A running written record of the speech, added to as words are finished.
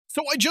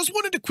So I just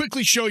wanted to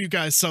quickly show you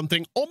guys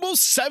something.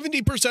 Almost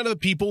 70% of the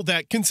people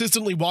that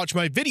consistently watch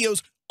my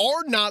videos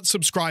are not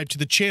subscribed to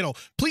the channel.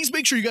 Please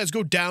make sure you guys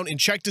go down and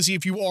check to see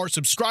if you are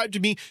subscribed to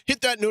me.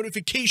 Hit that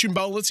notification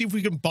bell. Let's see if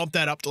we can bump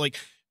that up to like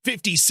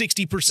 50,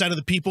 60% of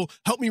the people.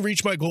 Help me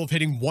reach my goal of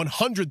hitting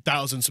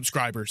 100,000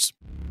 subscribers.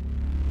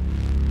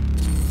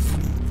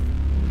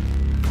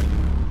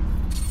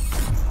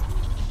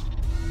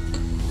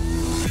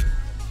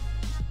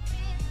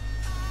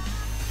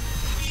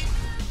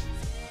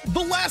 The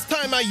last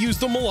time I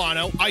used the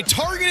Milano, I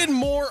targeted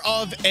more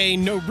of a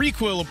no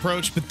recoil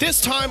approach, but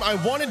this time I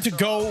wanted to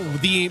go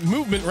the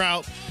movement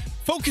route,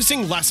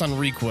 focusing less on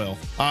recoil.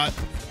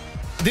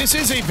 This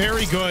is a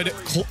very good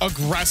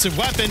aggressive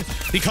weapon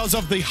because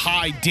of the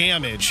high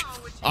damage.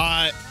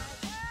 But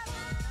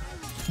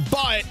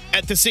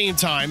at the same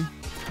time,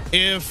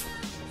 it's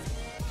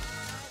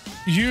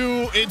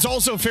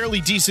also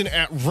fairly decent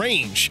at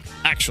range,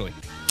 actually.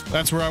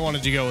 That's where I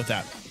wanted to go with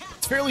that.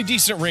 Fairly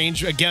decent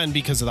range, again,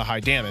 because of the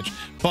high damage.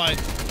 But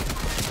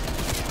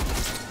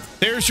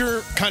there's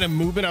your kind of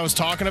movement I was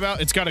talking about.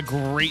 It's got a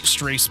great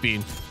stray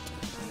speed.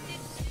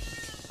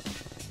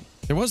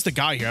 There was the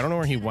guy here. I don't know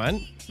where he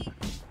went.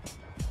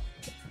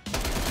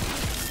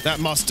 That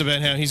must have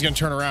been him. He's going to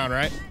turn around,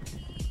 right?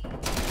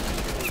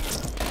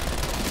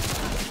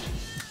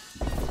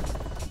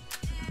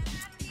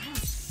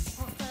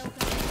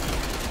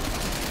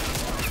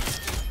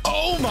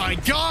 Oh my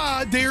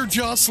God, they're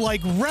just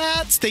like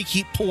rats. They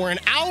keep pouring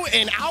out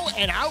and out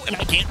and out, and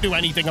I can't do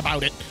anything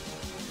about it.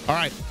 All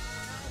right,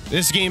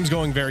 this game's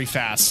going very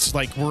fast.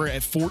 Like, we're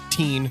at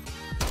 14.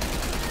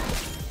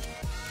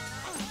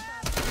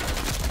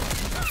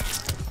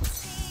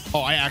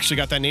 Oh, I actually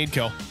got that nade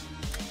kill.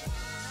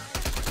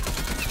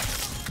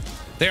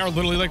 They are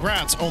literally like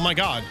rats. Oh my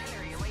God.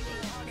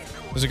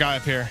 There's a guy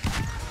up here.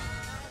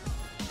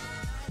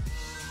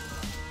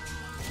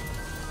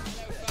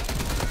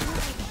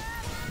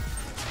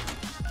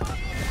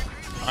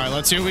 All right,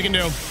 let's see what we can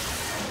do.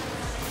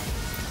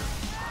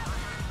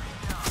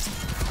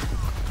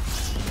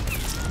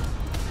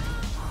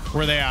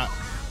 Where are they at?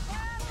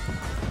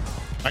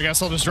 I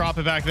guess I'll just drop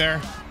it back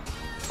there.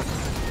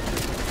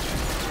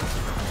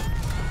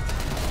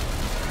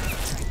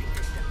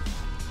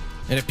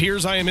 It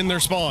appears I am in their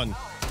spawn.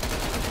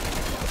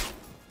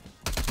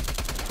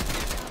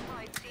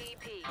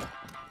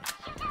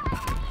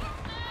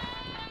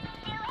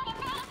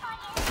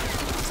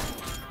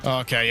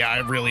 Okay, yeah,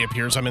 it really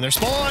appears I'm in their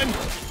spawn.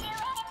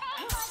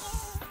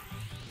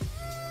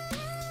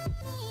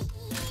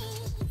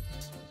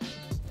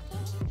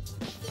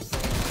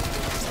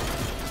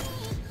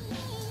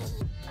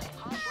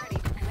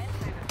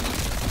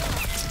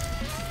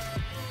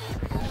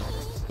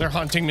 They're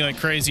hunting me like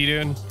crazy,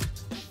 dude.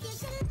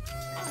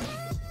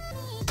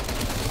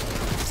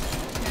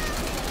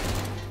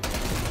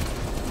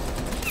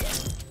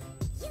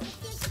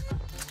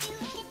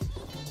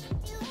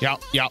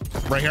 Yeah,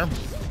 right here.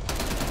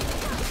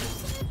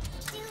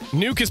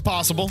 Nuke is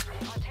possible.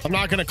 I'm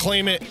not going to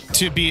claim it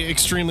to be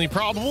extremely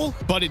probable,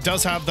 but it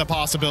does have the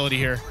possibility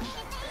here.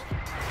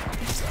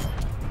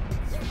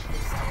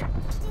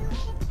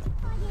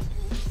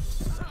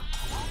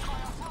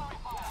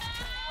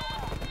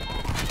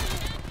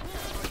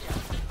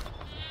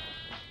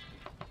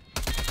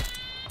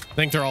 I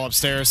think they're all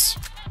upstairs.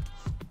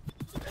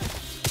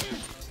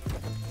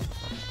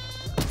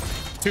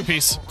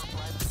 Two-piece.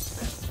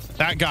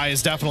 That guy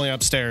is definitely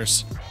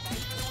upstairs.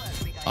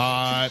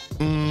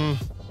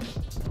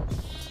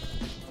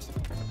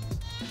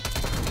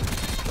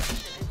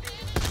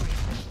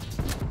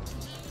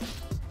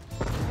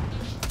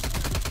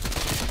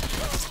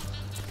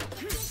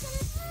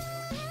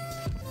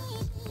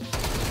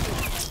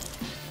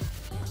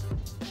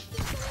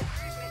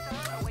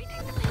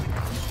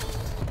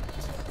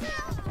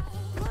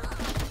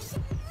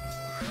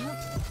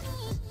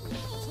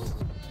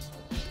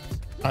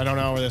 I don't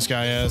know where this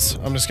guy is.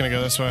 I'm just gonna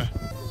go this way.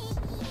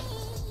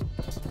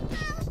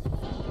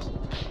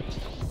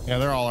 Yeah,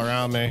 they're all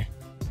around me.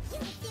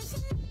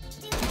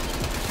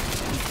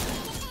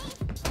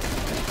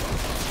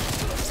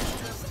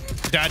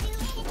 Dead.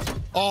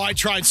 Oh, I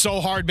tried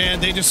so hard, man.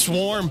 They just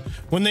swarm.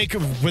 When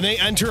they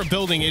enter a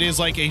building, it is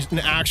like an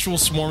actual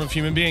swarm of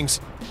human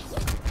beings.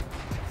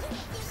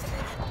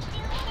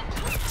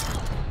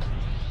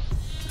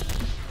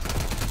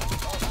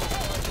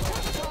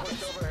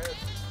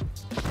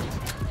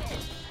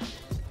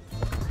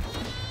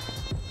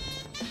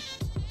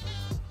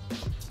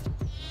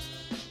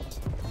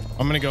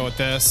 I'm gonna go with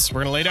this.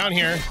 We're gonna lay down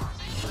here.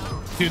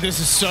 Dude, this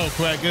is so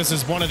quick. This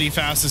is one of the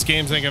fastest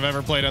games I think I've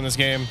ever played on this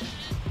game.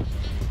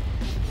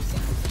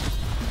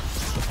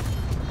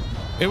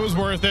 It was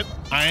worth it.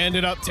 I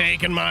ended up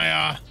taking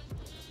my,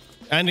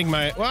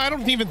 well, I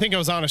don't even think I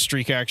was on a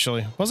streak,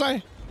 actually. Was I?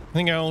 I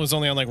think I was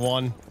only on like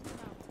one.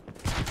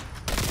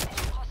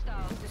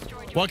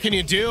 What can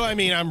you do? I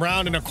mean, I'm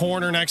rounding a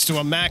corner next to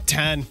a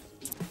MAC-10.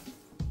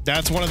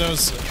 That's one of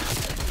those.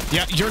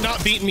 Yeah, you're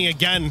not beating me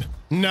again.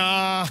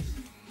 Nah.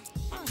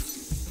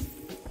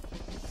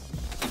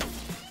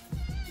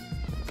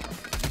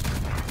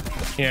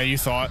 Yeah, you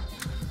thought.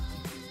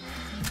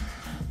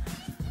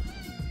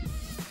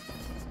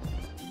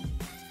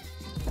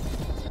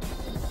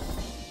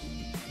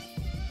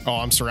 Oh,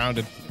 I'm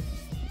surrounded.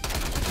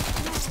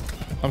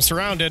 I'm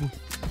surrounded.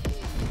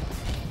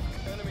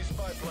 Enemy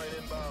spy plane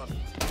inbound.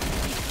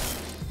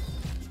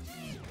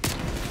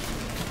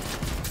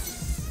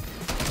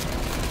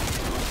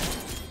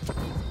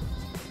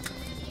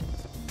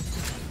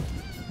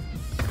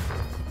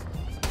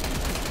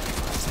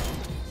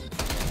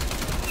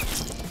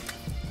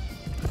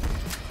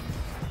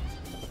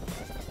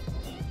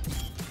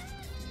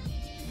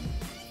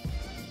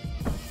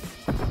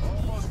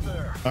 Almost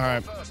there. All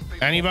right.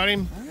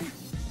 Anybody?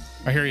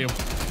 I hear you.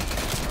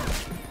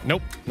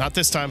 Nope, not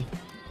this time.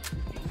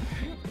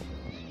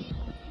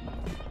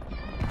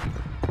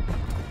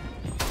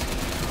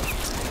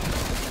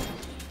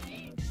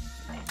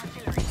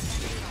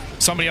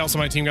 Somebody else on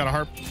my team got a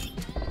harp.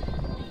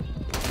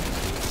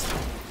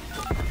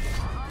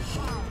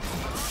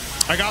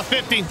 I got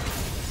 50.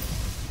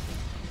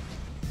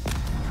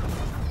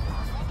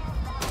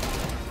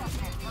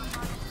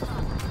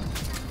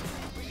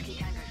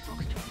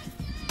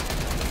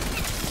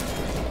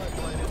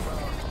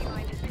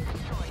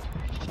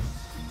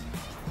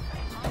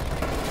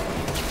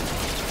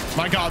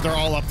 My God, they're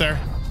all up there.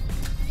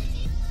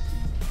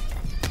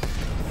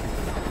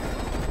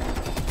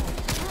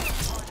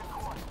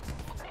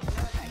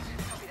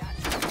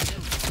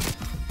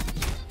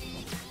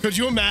 Could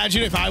you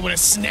imagine if I would have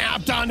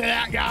snapped onto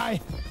that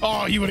guy?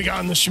 Oh, he would have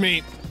gotten the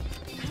schmeat.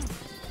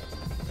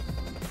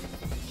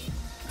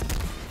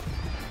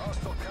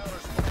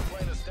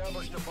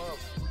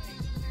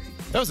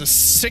 That was a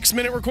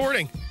 6-minute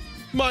recording.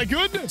 My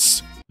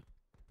goodness.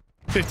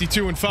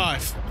 52 and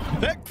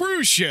 5. That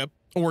cruise ship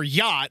or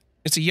yacht,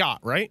 it's a yacht,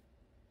 right?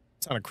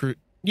 It's not a cruise.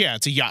 Yeah,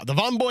 it's a yacht. The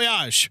Bon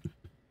Voyage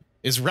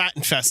is rat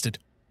infested.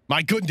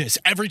 My goodness.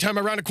 Every time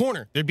I round a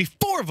corner, there'd be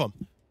 4 of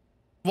them.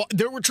 Well,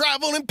 they were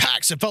traveling in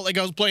packs. It felt like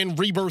I was playing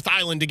Rebirth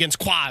Island against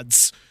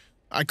quads.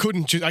 I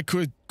couldn't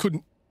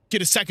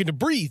get a second to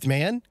breathe,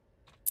 man.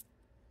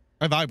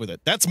 I vibe with it.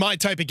 That's my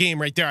type of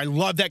game right there. I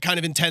love that kind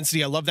of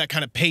intensity. I love that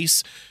kind of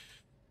pace.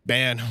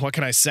 Man, what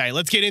can I say?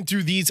 Let's get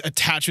into these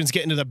attachments,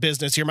 get into the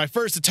business here. My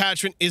first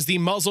attachment is the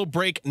Muzzle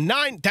Brake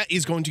 9. That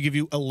is going to give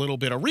you a little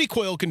bit of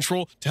recoil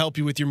control to help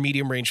you with your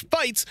medium range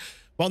fights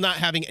while not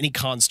having any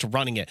cons to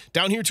running it.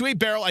 Down here to a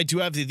barrel, I do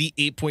have the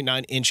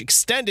 8.9 inch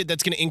extended.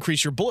 That's going to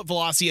increase your bullet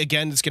velocity.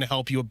 Again, that's going to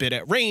help you a bit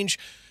at range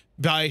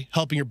by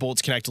helping your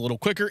bullets connect a little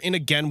quicker. And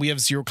again, we have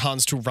 0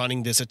 cons to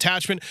running this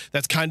attachment.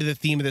 That's kind of the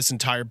theme of this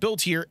entire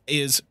build here,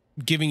 is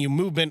giving you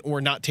movement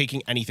or not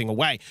taking anything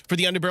away. For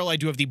the underbarrel, I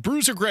do have the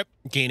Bruiser Grip,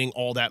 gaining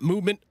all that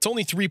movement. It's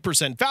only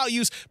 3%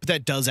 values, but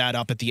that does add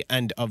up at the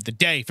end of the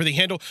day. For the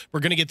handle, we're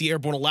going to get the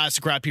Airborne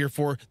Elastic Wrap here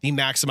for the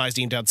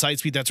maximized aim down sight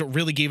speed. That's what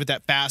really gave it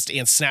that fast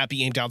and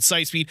snappy aim down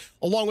sight speed.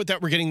 Along with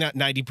that, we're getting that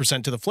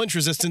 90% to the flinch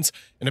resistance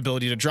and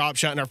ability to drop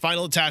shot. And our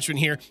final attachment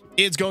here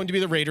is going to be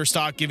the Raider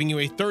Stock, giving you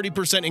a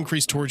 30%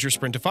 increase towards your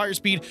sprint to fire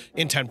speed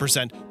and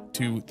 10%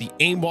 to the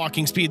aim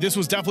walking speed. This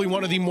was definitely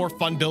one of the more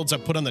fun builds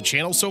I've put on the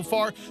channel so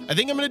far. I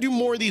think I'm going to do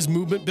more of these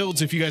movement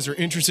builds if you guys are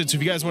interested. So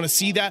if you guys want to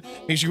see that,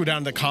 make sure you go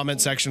down to the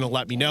comment section and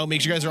let me know. Make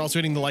sure you guys are also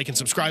hitting the like and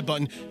subscribe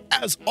button.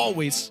 As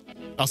always,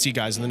 I'll see you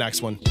guys in the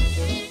next one.